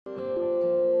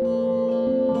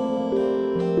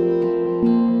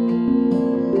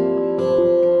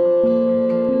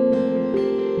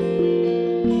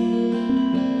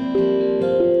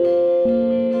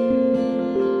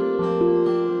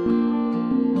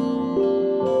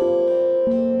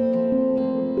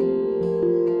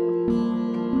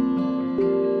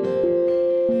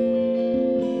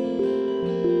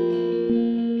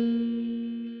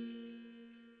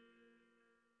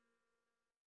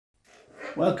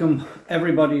welcome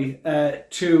everybody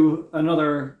to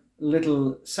another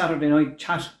little Saturday night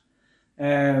chat.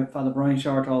 Father Brian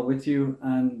Shortall with you,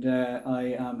 and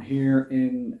I am here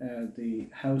in the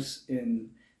house in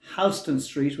Halston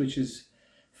Street, which is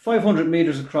 500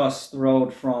 metres across the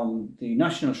road from the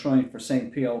National Shrine for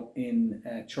St. Pio in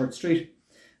Church Street.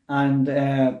 And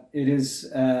it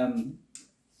is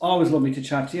always lovely to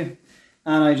chat to you.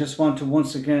 And I just want to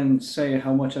once again say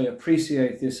how much I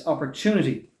appreciate this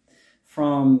opportunity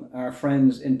from our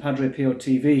friends in Padre Pio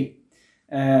Tv,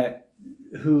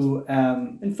 who,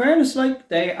 in fairness,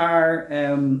 they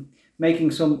are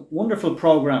making some wonderful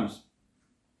programs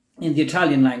in the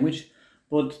Italian language,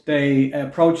 but they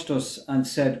approached us and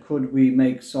said, could we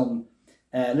make some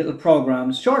little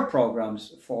programs, short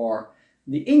programs for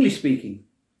the English-speaking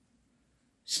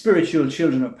spiritual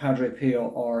children of Padre Pio,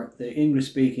 or the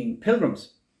English-speaking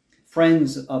pilgrims,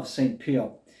 friends of St.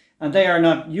 Pio. And they are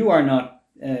not, you are not,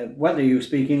 whether you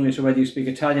speak English or whether you speak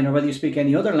Italian or whether you speak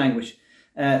any other language,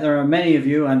 there are many of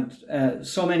you and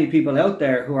so many people out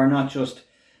there who are not just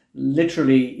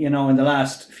literally, in the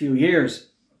last few years,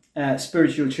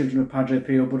 spiritual children of Padre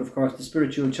Pio, but of course the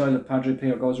spiritual child of Padre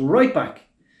Pio goes right back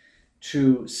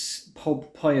to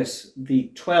Pope Pius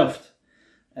XII.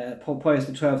 Pope Pius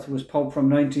XII was Pope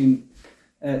from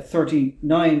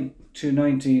 1939 to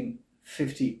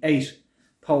 1958.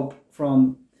 Pope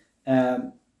from,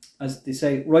 as they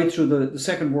say, right through the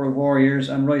Second World War years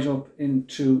and right up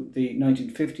into the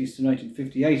 1950s to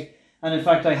 1958. And in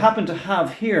fact, I happen to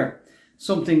have here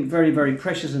something very, very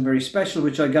precious and very special,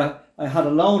 which I had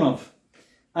a loan of.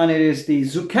 And it is the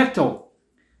zucchetto,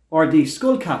 or the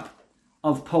skull cap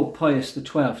of Pope Pius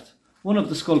XII. One of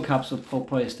the skull caps of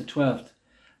Pope Pius XII.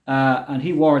 And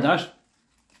he wore that.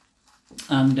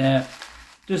 And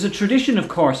there's a tradition, of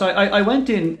course. I went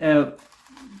in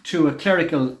to a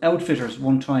clerical outfitters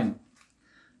one time,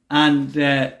 and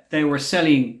they were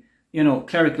selling,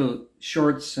 clerical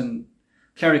shirts and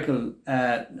clerical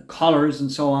collars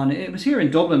and so on. It was here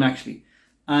in Dublin, actually,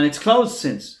 and it's closed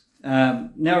since. Now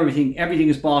everything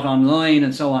is bought online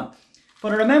and so on.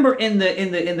 But I remember in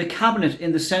the cabinet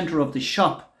in the centre of the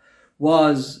shop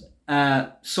was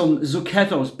some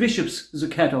zucchettos, bishop's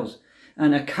zucchettos,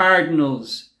 and a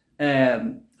cardinal's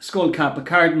skull cap, a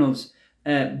cardinal's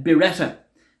biretta,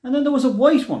 and then there was a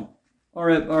white one, or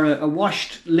a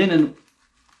washed linen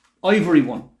ivory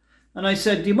one. And I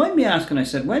said, do you mind me asking? I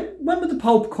said, when would the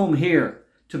Pope come here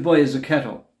to buy a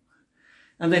zucchetto?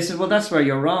 And they said, well, that's where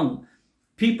you're wrong.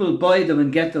 People buy them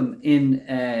and get them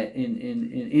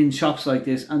in shops like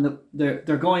this, and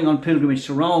they're going on pilgrimage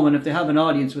to Rome. And if they have an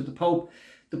audience with the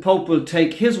Pope will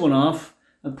take his one off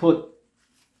and put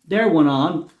their one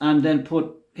on, and then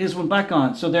put his one back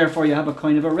on. So therefore you have a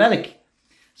kind of a relic.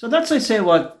 So that's, I say,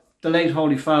 what the late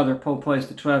Holy Father, Pope Pius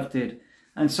XII, did.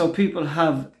 And so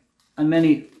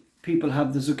many people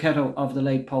have the zucchetto of the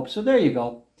late Pope. So there you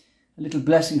go. A little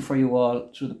blessing for you all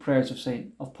through the prayers of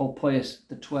Pope Pius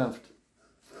XII.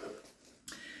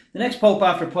 The next Pope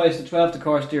after Pius XII, of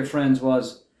course, dear friends,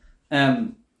 was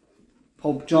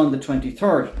Pope John the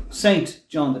 23rd, Saint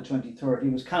John the 23rd. He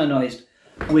was canonized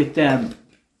with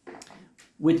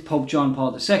Pope John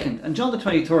Paul II. And John the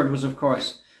 23rd was, of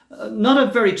course, not a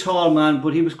very tall man,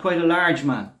 but he was quite a large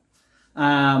man.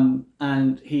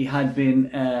 And he had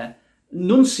been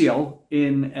nuncio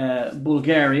in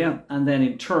Bulgaria, and then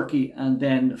in Turkey, and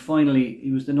then finally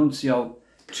he was the nuncio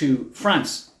to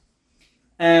France.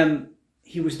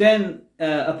 He was then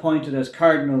appointed as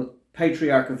Cardinal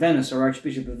Patriarch of Venice, or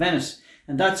Archbishop of Venice,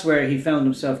 and that's where he found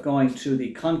himself going to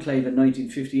the conclave in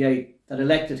 1958 that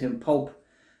elected him Pope,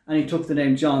 and he took the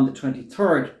name John the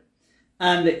 23rd.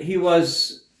 And he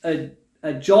was a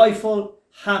joyful,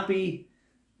 happy,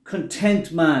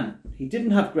 content man. He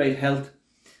didn't have great health,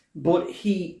 but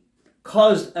he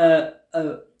caused a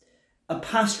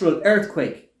pastoral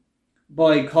earthquake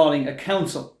by calling a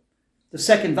council, the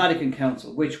Second Vatican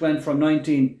Council, which went from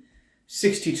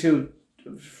 1962 to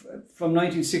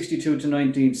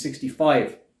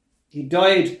 1965. He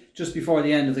died just before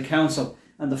the end of the council,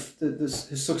 and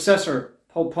his successor,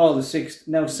 Pope Paul VI,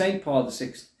 now Saint Paul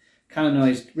VI,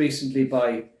 canonized recently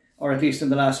by, or at least in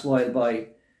the last while, by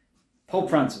Pope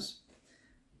Francis.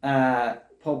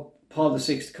 Pope Paul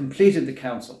VI completed the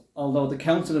council, although the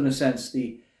council, in a sense,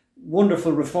 the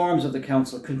wonderful reforms of the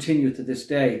council continue to this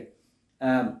day.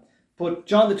 But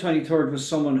John the 23rd was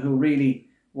someone who really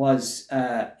was,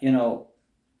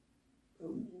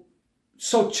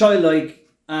 so childlike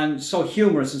and so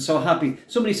humorous and so happy.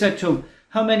 Somebody said to him,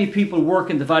 how many people work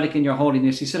in the Vatican, Your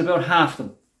Holiness? He said, about half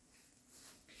them.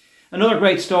 Another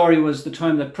great story was the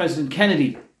time that President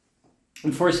Kennedy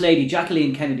and First Lady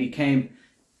Jacqueline Kennedy came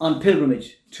on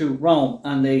pilgrimage to Rome,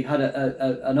 and they had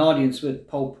an audience with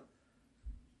Pope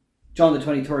John the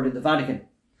 23rd in the Vatican.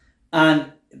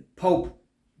 And Pope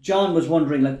John was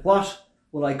wondering, like, what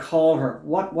will I call her?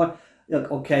 What, like,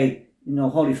 okay, you know,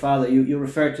 Holy Father, you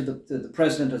refer to the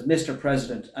president as Mr.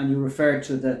 President, and you refer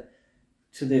to the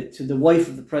wife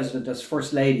of the president as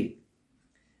First Lady.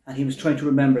 And he was trying to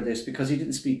remember this because he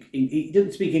didn't speak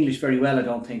English very well, I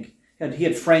don't think. He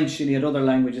had French and he had other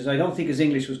languages. I don't think his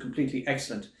English was completely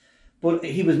excellent, but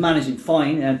he was managing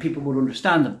fine and people would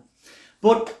understand him.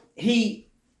 But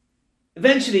he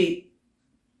eventually,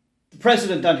 the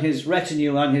president and his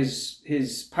retinue and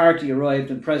his party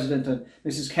arrived, and President and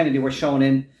Mrs. Kennedy were shown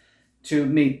in to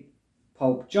meet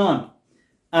Pope John.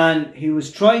 And he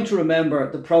was trying to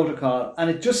remember the protocol, and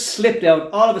it just slipped out.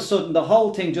 All of a sudden, the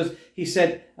whole thing he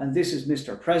said, and this is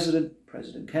Mr. President,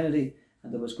 President Kennedy,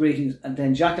 and there was greetings. And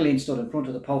then Jacqueline stood in front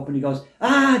of the Pope and he goes,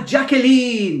 "Ah,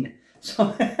 Jacqueline!"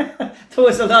 So there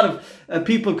was a lot of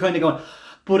people kind of going,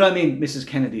 but I mean, Mrs.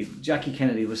 Kennedy, Jackie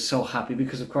Kennedy was so happy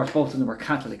because, of course, both of them were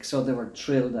Catholic, so they were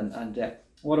thrilled. And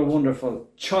what a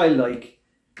wonderful, childlike,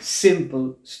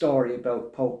 simple story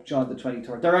about Pope John the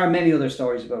 23rd. There are many other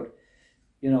stories about,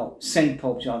 you know, Saint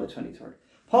Pope John the 23rd.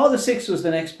 Paul VI was the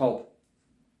next Pope.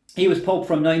 He was Pope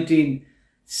from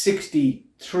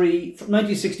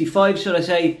 1965, should I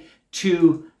say,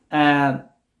 to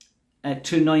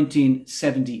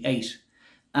 1978.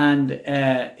 And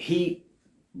he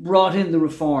brought in the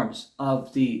reforms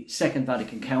of the Second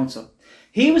Vatican Council.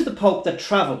 He was the Pope that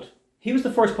travelled. He was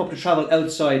the first Pope to travel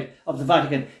outside of the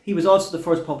Vatican. He was also the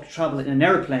first Pope to travel in an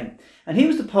aeroplane. And he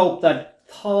was the Pope that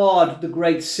thawed the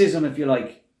great schism, if you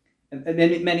like.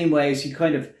 In many ways, he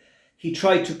tried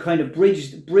to kind of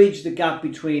bridge the gap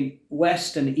between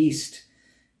West and East.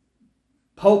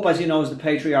 Pope, as you know, is the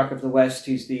Patriarch of the West.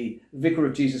 He's the Vicar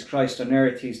of Jesus Christ on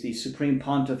earth. He's the Supreme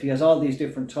Pontiff. He has all these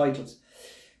different titles.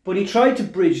 But he tried to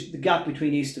bridge the gap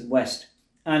between East and West.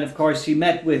 And of course, he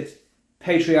met with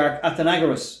Patriarch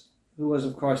Athenagoras, who was,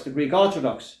 of course, the Greek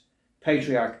Orthodox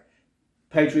Patriarch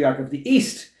of the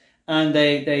East. And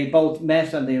they both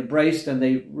met and they embraced and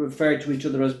they referred to each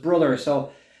other as brother.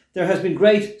 So there has been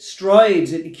great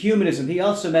strides in ecumenism. He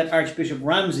also met Archbishop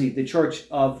Ramsay, the Church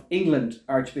of England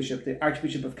Archbishop, the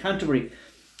Archbishop of Canterbury.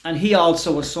 And he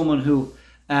also was someone who,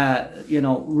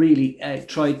 really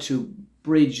tried to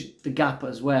bridge the gap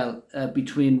as well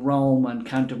between Rome and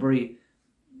Canterbury,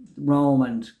 Rome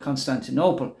and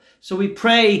Constantinople. So we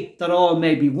pray that all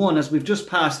may be one, as we've just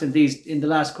passed in the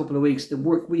last couple of weeks, the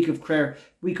week of prayer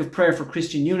for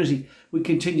Christian unity. We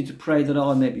continue to pray that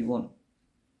all may be one.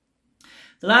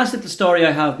 The last little story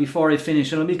I have before I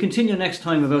finish, and we'll continue next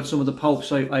time about some of the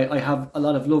popes I have a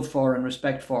lot of love for and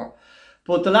respect for.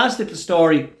 But the last little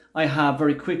story I have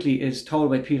very quickly is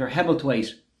told by Peter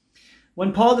Hebblethwaite.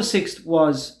 When Paul VI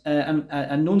was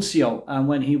a nuncio, and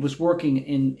when he was working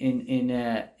in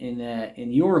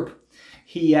Europe,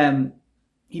 he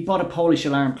bought a Polish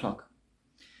alarm clock,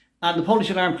 and the Polish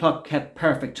alarm clock kept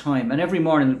perfect time, and every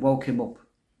morning it woke him up.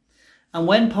 And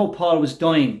when Pope Paul was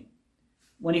dying,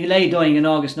 when he lay dying in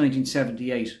August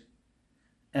 1978,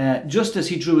 just as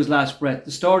he drew his last breath,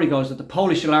 the story goes that the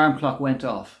Polish alarm clock went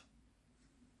off.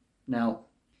 Now,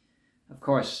 of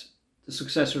course, the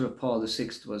successor of Paul VI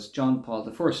was John Paul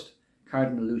I,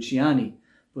 Cardinal Luciani,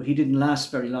 but he didn't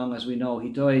last very long, as we know. He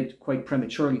died quite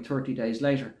prematurely 30 days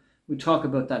later. We'll talk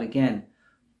about that again.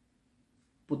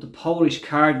 But the Polish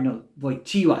Cardinal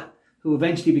Wojtyła, who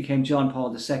eventually became John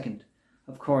Paul II,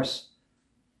 of course,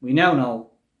 we now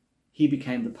know he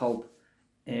became the Pope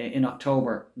in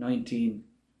October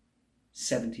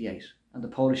 1978. And the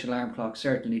Polish alarm clock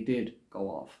certainly did go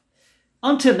off.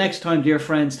 Until next time, dear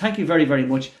friends, thank you very, very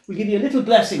much. We'll give you a little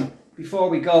blessing before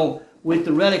we go with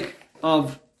the relic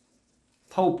of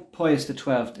Pope Pius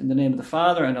XII. In the name of the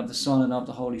Father, and of the Son, and of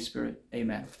the Holy Spirit.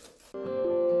 Amen.